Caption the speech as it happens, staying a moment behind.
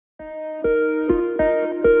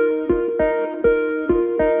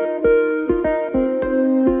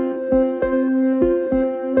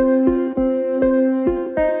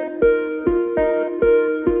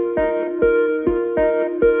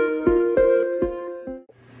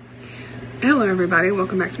Hello everybody,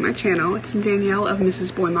 welcome back to my channel. It's Danielle of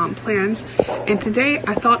Mrs. Boy Mom Plans, and today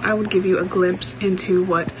I thought I would give you a glimpse into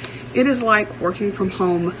what it is like working from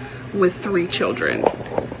home with 3 children.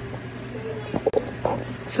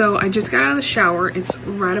 So I just got out of the shower. It's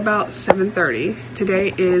right about 7:30.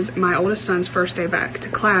 Today is my oldest son's first day back to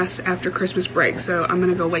class after Christmas break, so I'm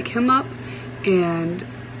gonna go wake him up and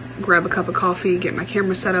grab a cup of coffee, get my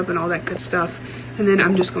camera set up and all that good stuff, and then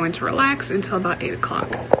I'm just going to relax until about 8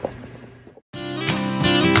 o'clock.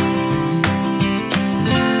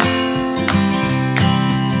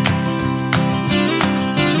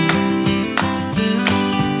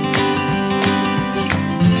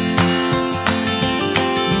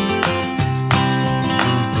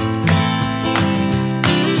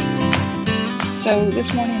 So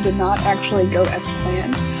this morning did not actually go as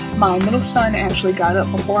planned. My middle son actually got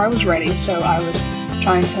up before I was ready, so I was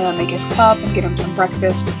trying to make his cup and get him some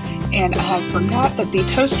breakfast, and I had forgot that the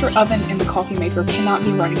toaster oven and the coffee maker cannot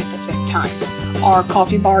be running at the same time. Our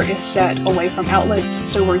coffee bar is set away from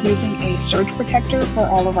outlets, so we're using a surge protector for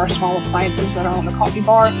all of our small appliances that are on the coffee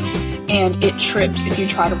bar, and it trips if you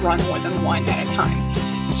try to run more than one at a time.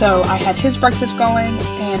 So I had his breakfast going,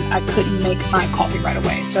 and I couldn't make my coffee right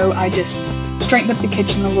away, so I just straightened up the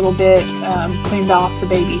kitchen a little bit, cleaned off the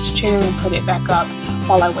baby's chair and put it back up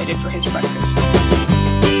while I waited for his breakfast.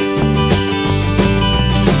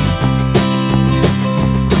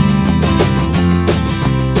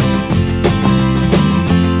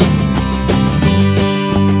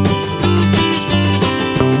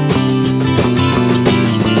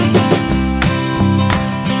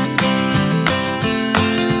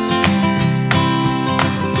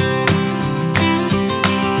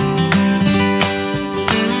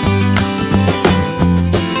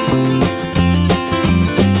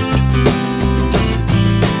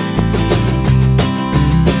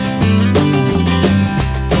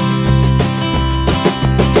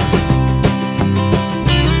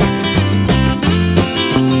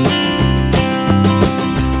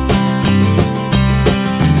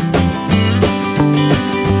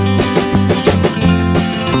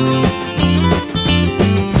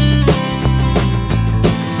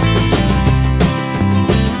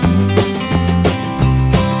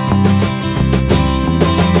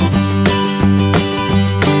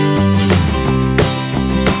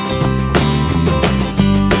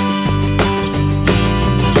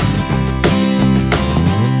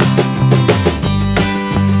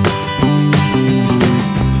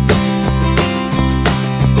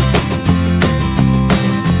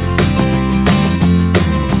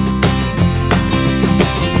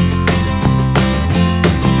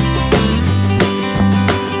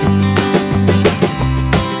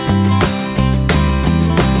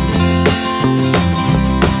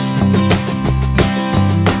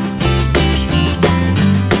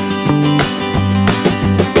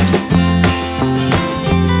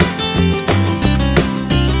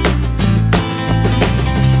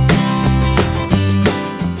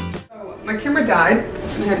 Died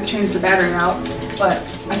and I had to change the battery out, but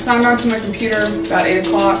I signed onto my computer about 8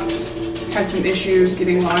 o'clock, had some issues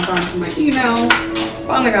getting logged onto my email,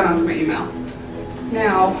 finally got onto my email.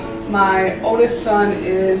 Now, my oldest son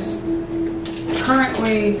is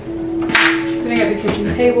currently sitting at the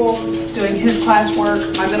kitchen table doing his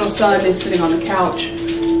classwork. My middle son is sitting on the couch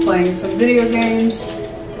playing some video games.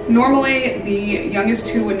 Normally, the youngest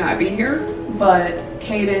 2 would not be here, but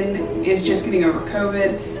Caden is just getting over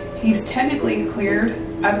COVID. He's technically cleared.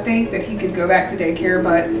 I think that he could go back to daycare,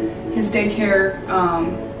 but his daycare,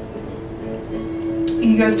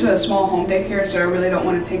 he goes to a small home daycare, so I really don't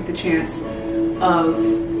want to take the chance of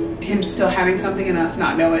him still having something and us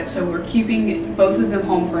not know it. So we're keeping both of them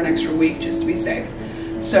home for an extra week just to be safe.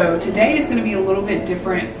 So today is going to be a little bit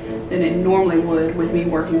different than it normally would with me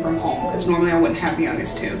working from home, because normally I wouldn't have the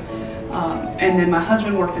youngest 2. And then my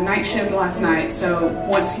husband worked a night shift last night, so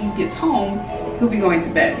once he gets home, he'll be going to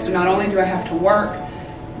bed. So not only do I have to work,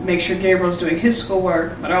 make sure Gabriel's doing his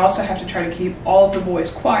schoolwork, but I also have to try to keep all of the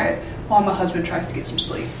boys quiet while my husband tries to get some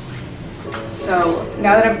sleep. So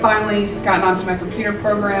now that I've finally gotten onto my computer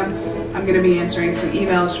program, I'm going to be answering some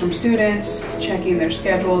emails from students, checking their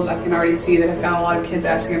schedules. I can already see that I've got a lot of kids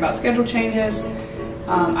asking about schedule changes.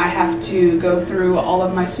 I have to go through all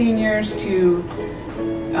of my seniors to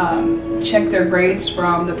check their grades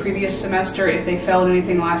from the previous semester. If they failed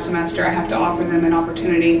anything last semester, I have to offer them an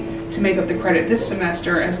opportunity to make up the credit this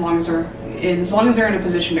semester as long as they're in a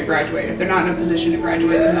position to graduate. If they're not in a position to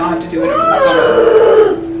graduate, then they'll have to do it over the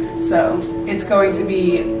summer. So it's going to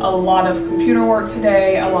be a lot of computer work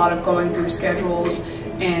today, a lot of going through schedules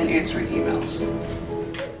and answering emails.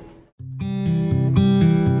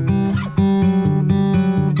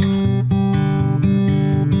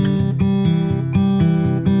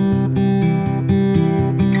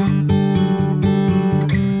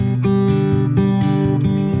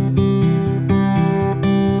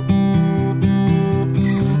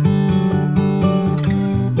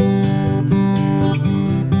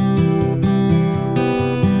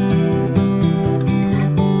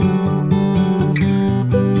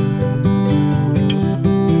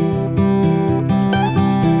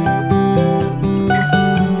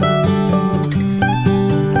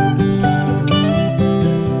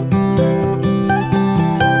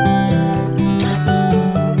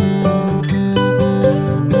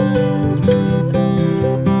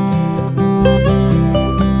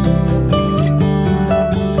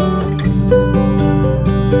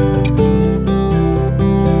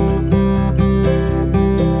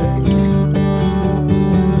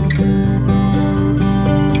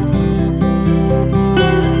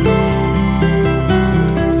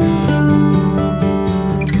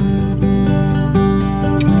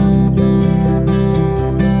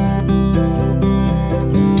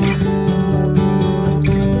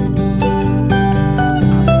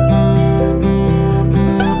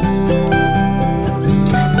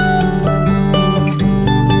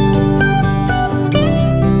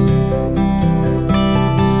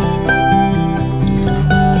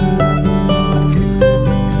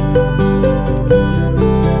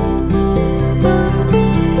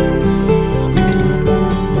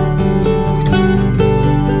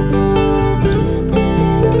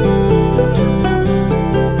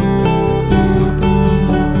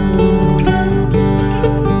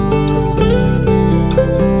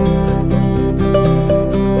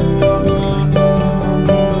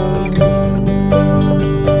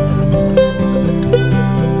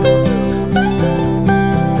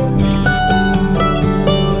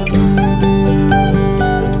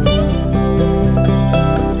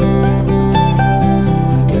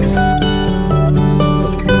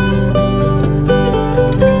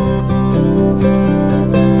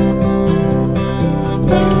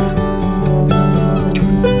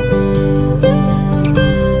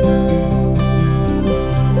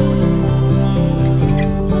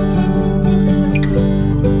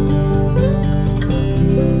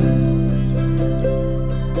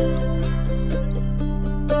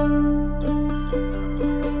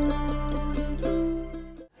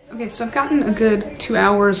 Okay, so I've gotten a good 2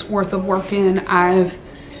 hours worth of work in. I've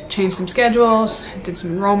changed some schedules, did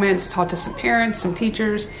some enrollments, talked to some parents, some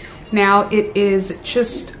teachers. Now it is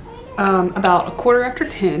just about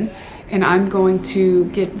 10:15, and I'm going to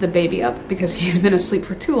get the baby up because he's been asleep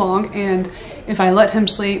for too long, and if I let him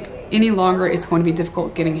sleep any longer, it's going to be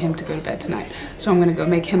difficult getting him to go to bed tonight. So I'm going to go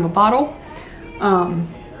make him a bottle.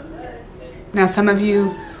 Now some of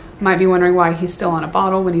you might be wondering why he's still on a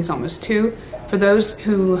bottle when he's almost 2. For those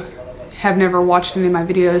who have never watched any of my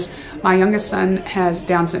videos, my youngest son has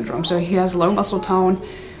Down syndrome, so he has low muscle tone.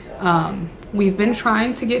 We've been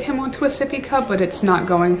trying to get him onto a sippy cup, but it's not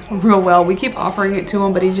going real well. We keep offering it to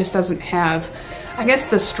him, but he just doesn't have, I guess,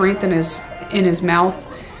 the strength in his mouth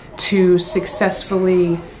to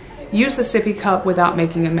successfully use the sippy cup without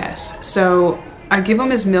making a mess. So I give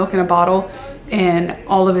him his milk in a bottle, and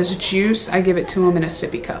all of his juice, I give it to him in a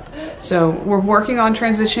sippy cup. So we're working on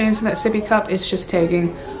transitioning to that sippy cup. It's just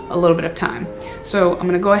taking a little bit of time. So I'm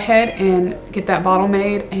gonna go ahead and get that bottle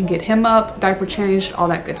made and get him up, diaper changed, all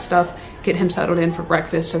that good stuff, get him settled in for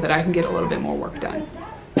breakfast so that I can get a little bit more work done.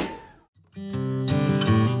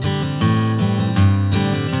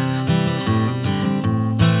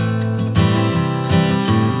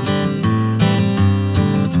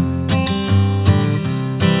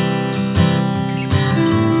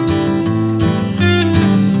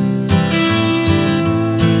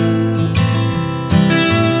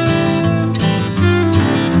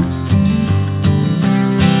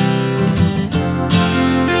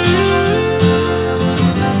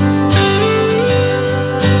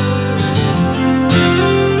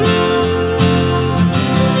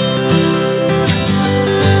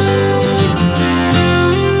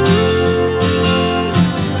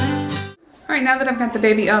 Now that I've got the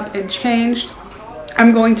baby up and changed,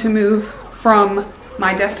 I'm going to move from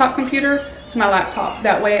my desktop computer to my laptop.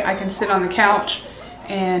 That way I can sit on the couch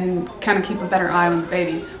and kind of keep a better eye on the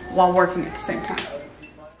baby while working at the same time.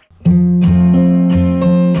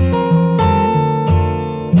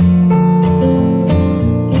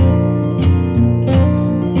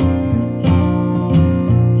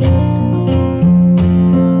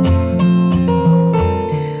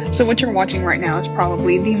 So what you're watching right now is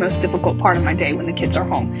probably the most difficult part of my day when the kids are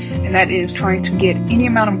home, and that is trying to get any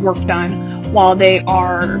amount of work done while they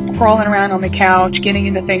are crawling around on the couch, getting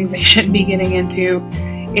into things they shouldn't be getting into.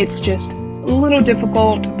 It's just a little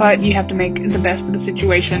difficult, but you have to make the best of the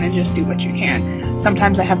situation and just do what you can.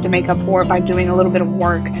 Sometimes I have to make up for it by doing a little bit of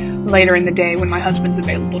work later in the day when my husband's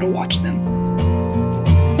available to watch them.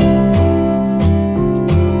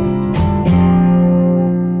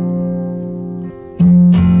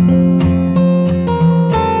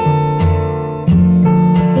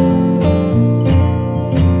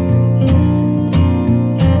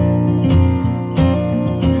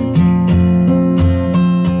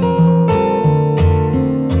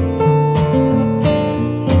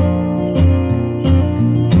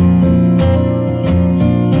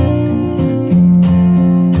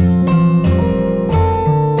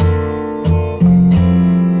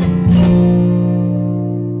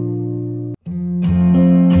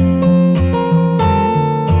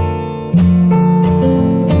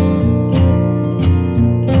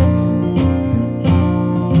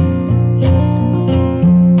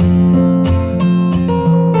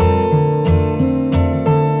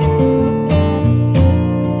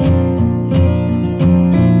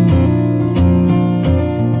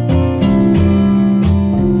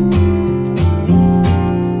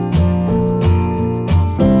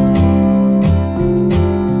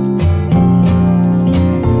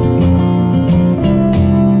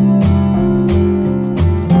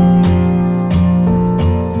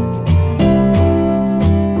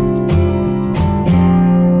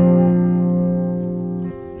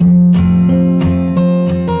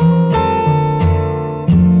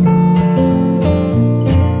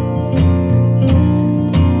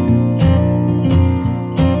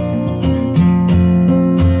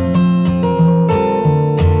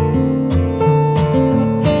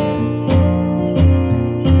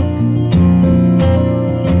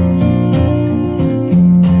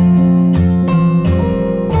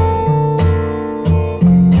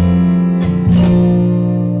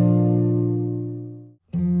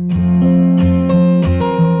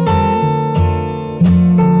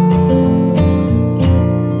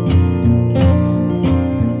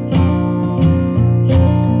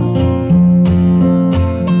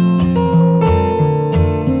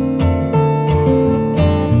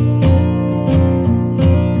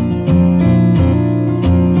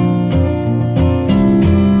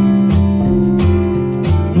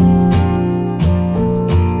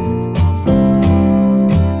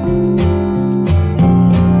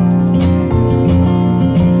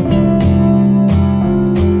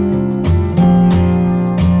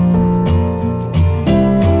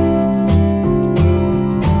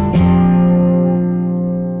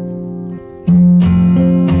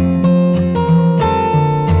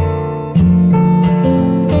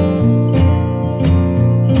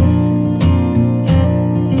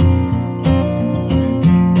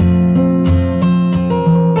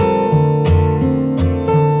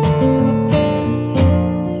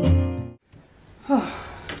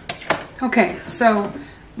 Okay, so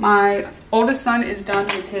my oldest son is done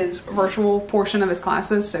with his virtual portion of his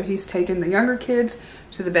classes, so he's taken the younger kids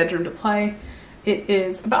to the bedroom to play. It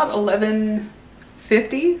is about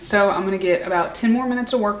 11:50, so I'm gonna get about 10 more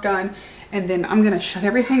minutes of work done, and then I'm gonna shut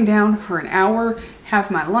everything down for an hour, have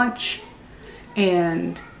my lunch,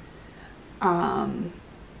 and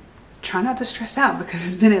try not to stress out because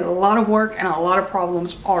it's been a lot of work and a lot of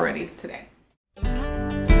problems already today.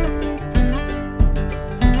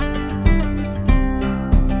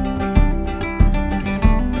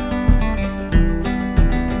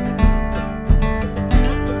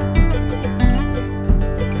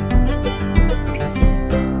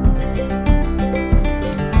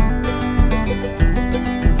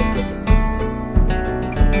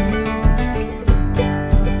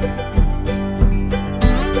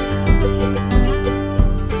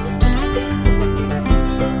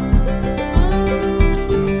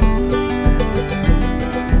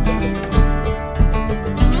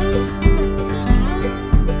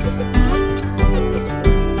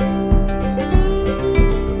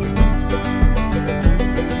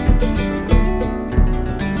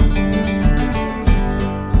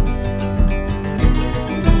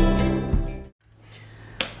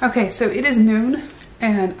 Okay, so it is noon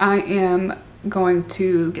and I am going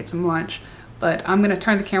to get some lunch, but I'm gonna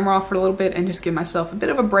turn the camera off for a little bit and just give myself a bit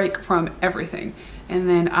of a break from everything. And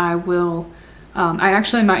then I will, I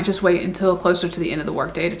actually might just wait until closer to the end of the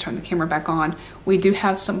workday to turn the camera back on. We do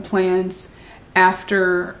have some plans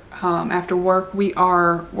after work. We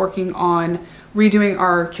are working on redoing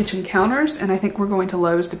our kitchen counters, and I think we're going to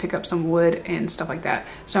Lowe's to pick up some wood and stuff like that.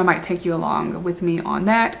 So I might take you along with me on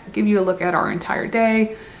that, give you a look at our entire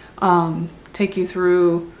day, take you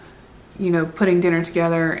through, you know, putting dinner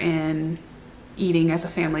together and eating as a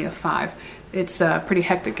family of 5. It's pretty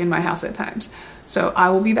hectic in my house at times. So I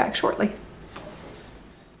will be back shortly.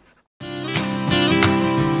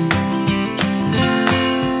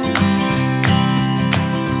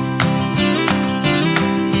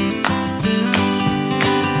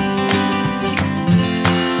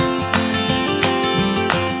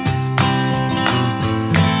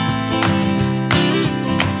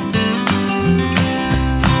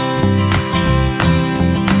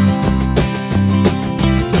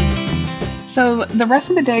 So the rest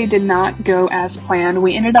of the day did not go as planned.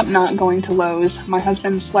 We ended up not going to Lowe's. My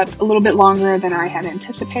husband slept a little bit longer than I had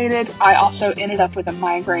anticipated. I also ended up with a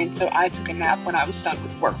migraine, so I took a nap when I was done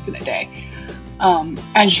with work for the day.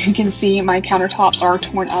 As you can see, my countertops are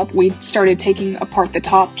torn up. We started taking apart the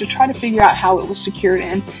top to try to figure out how it was secured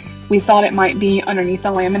in. We thought it might be underneath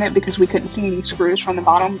the laminate because we couldn't see any screws from the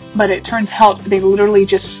bottom, but it turns out they literally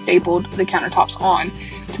just stapled the countertops on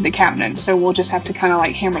to the cabinet, so we'll just have to kind of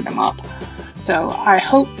like hammer them up. So I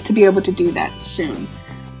hope to be able to do that soon.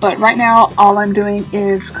 But right now, all I'm doing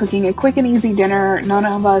is cooking a quick and easy dinner. None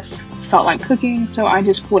of us felt like cooking, so I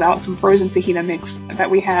just pulled out some frozen fajita mix that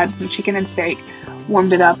we had, some chicken and steak,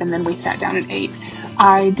 warmed it up, and then we sat down and ate.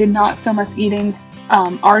 I did not film us eating.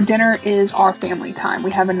 Our dinner is our family time.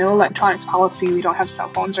 We have a no electronics policy. We don't have cell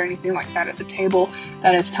phones or anything like that at the table.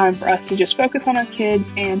 That is time for us to just focus on our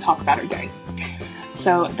kids and talk about our day.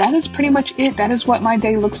 So that is pretty much it. That is what my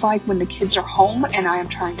day looks like when the kids are home and I am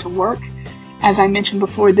trying to work. As I mentioned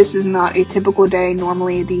before, this is not a typical day.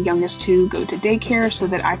 Normally the youngest 2 go to daycare so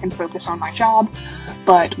that I can focus on my job.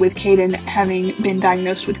 But with Caden having been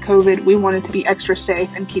diagnosed with COVID, we wanted to be extra safe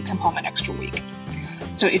and keep him home an extra week.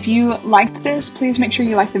 So if you liked this, please make sure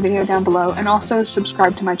you like the video down below and also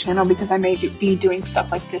subscribe to my channel because I may be doing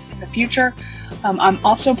stuff like this in the future. I'm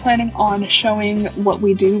also planning on showing what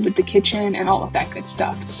we do with the kitchen and all of that good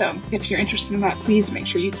stuff. So if you're interested in that, please make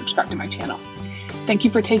sure you subscribe to my channel. Thank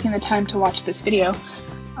you for taking the time to watch this video.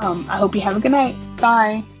 I hope you have a good night.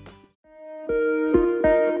 Bye.